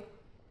सियो.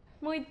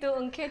 muito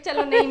अंके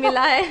चलो नहीं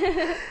मिला है.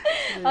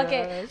 Okay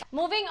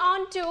moving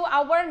on to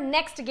our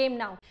next game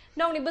now.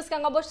 नोंनि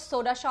बुसकांगा बो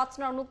सोडा शॉट्स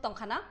नों नुक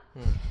तंखाना.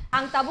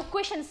 आं ताबु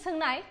क्वेश्चन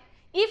सोंनाय.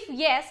 If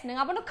yes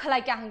नोंगाबो नो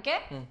खलाय क्या हंके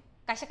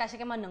कासे कासे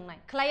के मा नोंनाय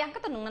खलाय हंके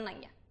तो नोंना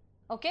नाय.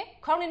 ओके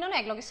खरनि नो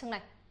एक लगे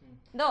सोंनाय.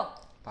 दो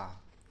पा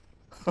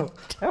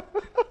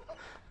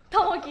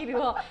तमो किरु.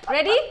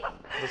 रेडी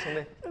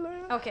बुसने.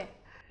 ओके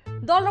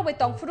दल रबे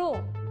तंफ्रु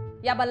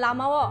याबा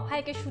लामाओ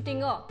हाय के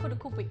शूटिंग ओ खुद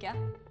खुपै क्या.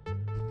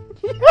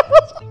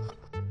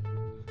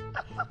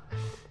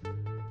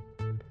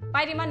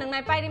 पायरी मा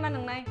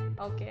नंनाय.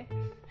 ओके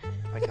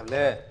आई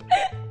खाले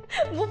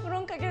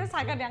मुफुरं का के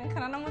सागा द्यां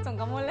खाना मोजों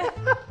गमले.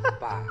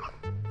 पा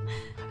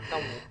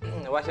तम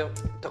वासे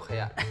तो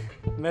खया.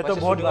 मैं तो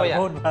बहुत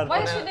बार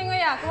वाय शूटिंग हो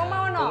या कमा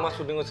मावनो. मा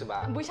शूटिंग हो सिबा.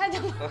 बुसा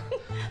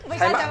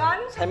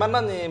जवान साइमान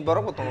मानी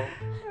बरक तो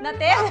ना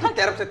ते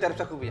terap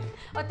से खुबिया.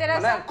 ओ तेरा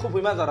ना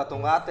खुबी मा जरा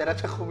तोंगा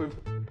terap से खुबी.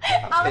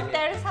 अब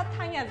तेरे साथ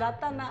थांया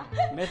जाता ना.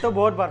 मैं तो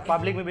बहुत बार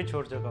पब्लिक में भी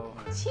छोड़ चुका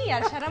हूँ. छी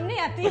यार शर्म नहीं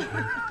आती.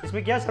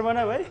 इसमें क्या शर्माना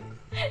है भाई.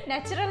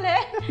 नेचुरल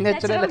है.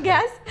 Natural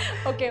gas.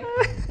 ओके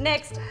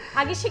नेक्स्ट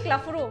आगे शिकला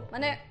फ्रो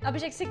माने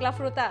अभिषेक शिकला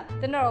फ्रो ता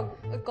तेनो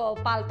को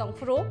पाल तंग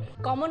फ्रो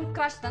कॉमन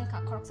क्रश तंग खा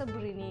खरक से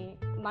बुरीनी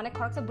माने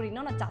खरक से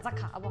बुरीनो ना जाजा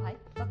खा अब हाय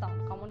तो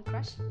तंग कॉमन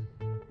क्रश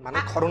माने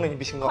खरं नहीं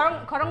बिसिंगो.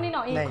 खरं नहीं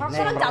नो खरक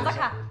से जाजा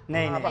खा.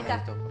 नहीं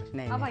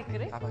अब हाय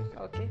करे.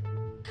 ओके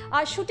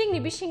शूटिंग नि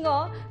बिसिंगो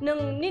नों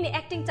निनि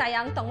एक्टिंग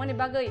चायांग तंगमानि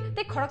बागै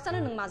ते खरक सानो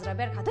नों माजरा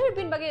बेर खा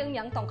बिन बागै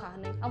यांग तंग खा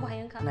हनै अब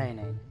हाय खा. नहीं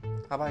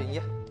अब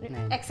या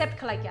एक्सेप्ट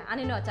खलाय क्या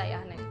आनि नो चाया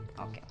हनै.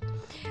 Okay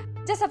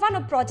just have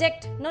a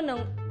project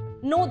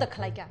no the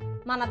khalaika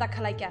mana da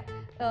khalaika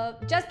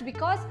just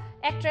because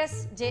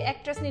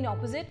actress ni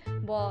opposite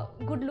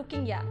but good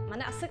looking ya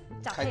mana asik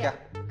chakya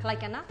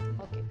khalaika na.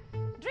 Okay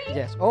drink.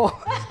 Yes. Oh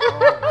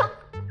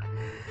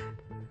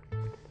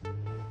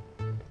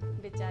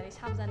बेचारी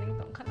साफ जाने की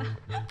तंग खाना.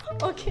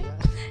 Okay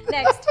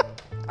next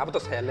अब तो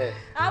सैले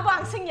अब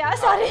आंसिंग या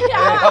सॉरी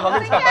अब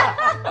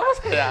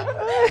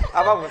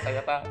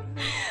बताया था.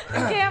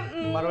 Okay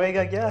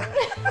मरवाएगा क्या.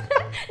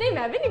 नहीं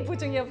मैं भी नहीं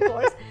पूछूंगी of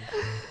course.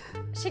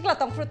 शिकला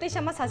तंग फ्रुटे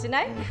शमा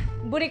साजिनाय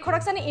बुरी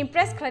खरक साने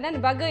इम्प्रेस खलायना नि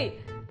बागै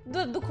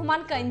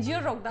दुखुमान का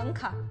इंजियर रोक दंग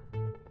खा.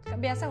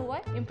 कभी ऐसा हुआ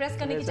है इम्प्रेस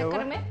करने के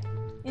चक्कर में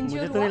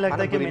इंजियर मुझे तो नहीं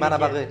लगता कि माना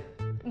बागै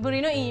बुरी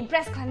नो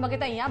इम्प्रेस खलायन बागै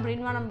ता या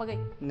ब्रेन माना बागै.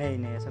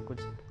 नहीं ऐसा कुछ.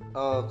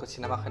 को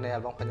सिनेमा खाने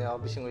एल्बम खाने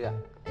बिसिंगो या.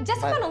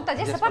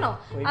 जेसपा नो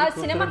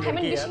सिनेमा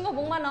खायमन बिसिंगो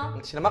बुंमा नो.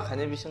 सिनेमा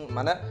खाने बिसिंग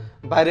माने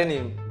बायरेनि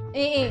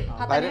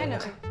हातानि है ना.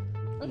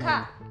 ओंखा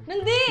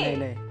नंदी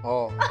नहीं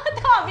ओ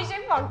तो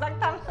अभिषेक भक्तक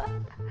था.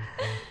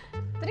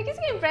 तूने किसी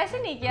को इम्प्रेस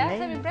नहीं किया.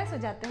 सब इम्प्रेस हो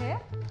जाते हैं.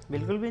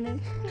 बिल्कुल भी नहीं.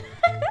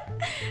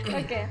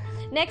 ओके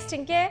नेक्स्ट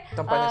इनके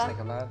तुम पाइस नहीं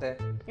करना थे.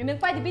 नंग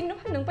पाइ दिबिन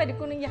नंग पाइ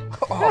दिकुन या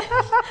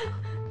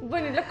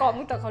बनि ल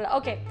कम त खला.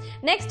 ओके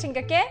नेक्स्ट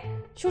इनके के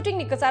शूटिंग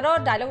नि कचारो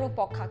डायलॉग रो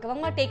पखा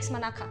गबंग मा टेक्स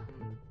मना खा.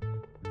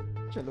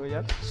 चलो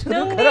यार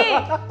नंदी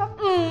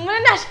मैं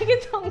नाशी की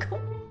तुमको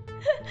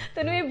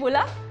तूने ये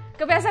बोला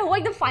कभी ऐसा हुआ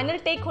एकदम फाइनल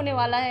टेक होने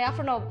वाला है या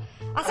फिर नो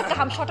ऐसा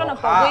काम शॉट ना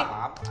पड़े.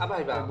 अब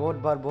भाई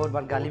बहुत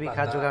बार गाली भी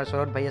खा चुका है.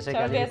 सौरभ भैया से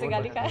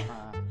गाली खा.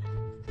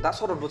 10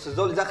 सौरभ बुस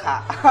जोल जा खा.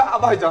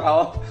 अब भाई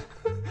जराओ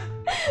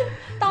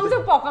Tam sa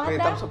poka May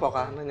handa. tam sa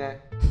poka na niya.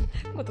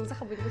 Gutom sa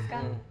kabit ka.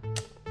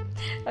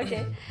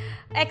 Okay.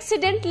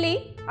 Accidentally,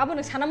 abo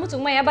nang sana mo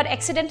chung maya but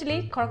accidentally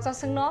korok sa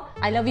sing no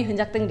I love you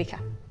hunjak ting dikha.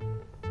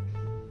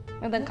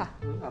 Ngadang ka.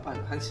 Apa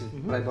hansi,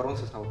 mulai borong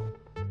sa saw.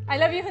 I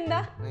love you hunda.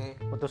 Ni.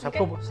 वो तो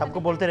सबको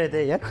बोलते रहते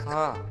हैं यार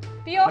हाँ.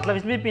 Pio. मतलब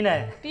इसमें भी पीना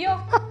है Pio.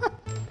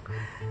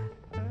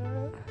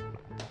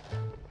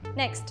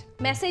 Next,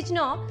 message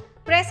no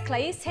press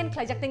clay send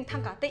clay jak ting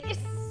thangka. Te is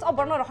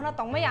obar no rohna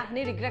tong maya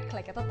ni regret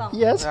clay ka to tong.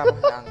 Yes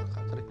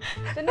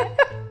तूने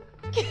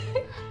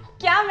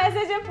क्या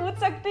मैसेज है पूछ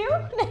सकती हूँ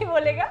नहीं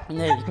बोलेगा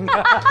नहीं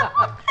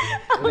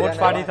बहुत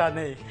फाड़ी था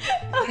नहीं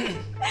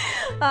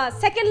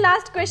सेकंड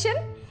लास्ट क्वेश्चन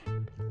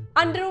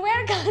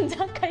अंडरवेयर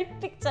गांजा का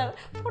पिक्चर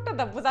फोटो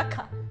द बुझा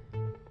खा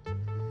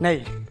नहीं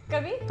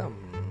कभी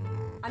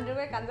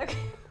अंडरवेयर गांजा का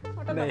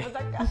फोटो द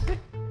बुझा खा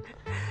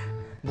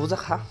Buza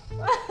kha.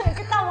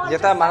 कितना one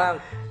Yata mana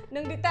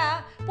Nandita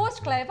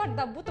post Clive पर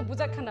द बुत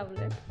बुझा खाना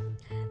बोले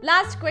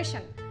लास्ट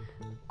क्वेश्चन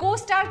को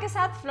स्टार के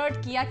साथ फ्लर्ट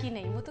किया कि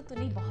नहीं वो तो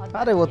तूने बहुत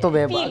अरे वो तो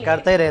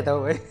करता ही रहता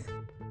हूँ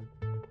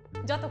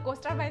जो तो को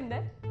स्टार बन दे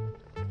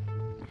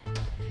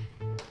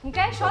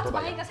Okay, shots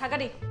bahay ka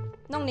sagari.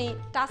 Nong ni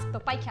task to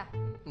paikya.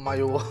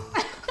 mayo.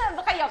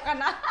 Baka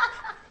yokana.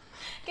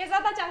 कैसा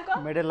था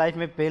चंको? मेरे लाइफ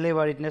में पहले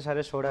बार इतने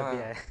सारे सोडा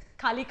पिया है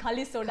खाली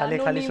खाली सोडा खाली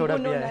no खाली नींबू सोडा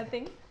no पिया है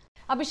nothing.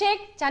 Abhishek,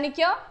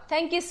 Chanikya,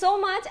 thank you so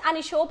much.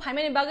 Ani show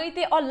phaimani bagai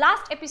te or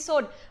last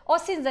episode or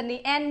season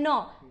ni and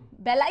no.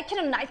 Belai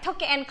kena night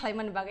talk and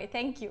claimani bagai.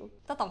 Thank you.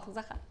 Ta tong thong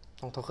zakha.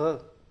 Tong thok.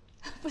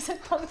 Pusa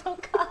tong thong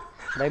ka.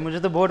 भाई मुझे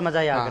तो बहुत मजा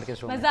आया आकर के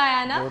show में मजा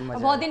आया ना?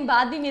 बहुत दिन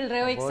बाद भी मिल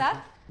रहे हो एक साथ.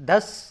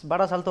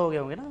 10-12 साल तो हो गए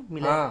होंगे ना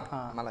मिले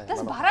हाँ माला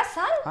 10-12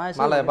 साल? हाँ ऐसे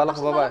माला हो गए। balak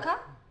baba.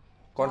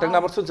 Contact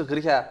number सुन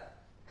सकरी क्या?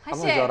 हम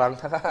जोरांग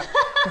था.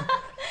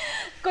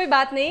 कोई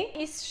बात नहीं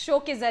इस शो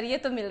के जरिए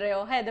तो मिल रहे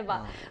हो है दबा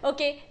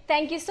okay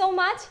thank you so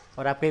much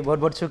और आपके बहुत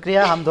बहुत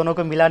शुक्रिया हम दोनों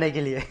को मिलाने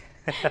के लिए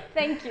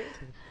थैंक यू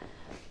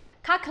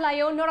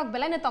खाखलायो नरक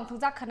बेलाने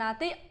तंगथुजा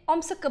खनाते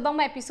अमस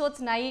गोबां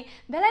एपिसोड्स नाय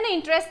बेलाने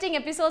इंटरेस्टिंग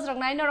एपिसोड्स रक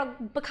नाय नरक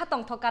बखा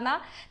तंगथकाना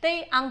ते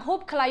आं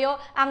होप खलायो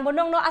आं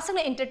बनंगनो आसंग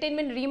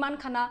एंटरटेनमेंट रिमान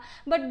खाना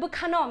बट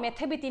बखानो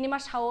मेथे बितिनि मा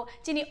साओ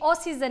चिनि ओ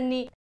सीजन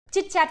नि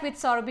Chit Chat with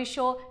Sourabhee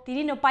show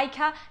tiri no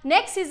paikha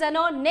next season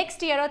o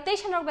next year o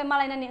teishan rok be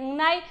malaina ni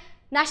ngnai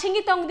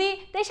nasingi tongdi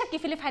teisa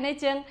kifili phainai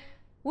chung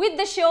with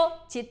the show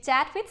Chit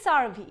Chat with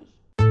Sourabhee.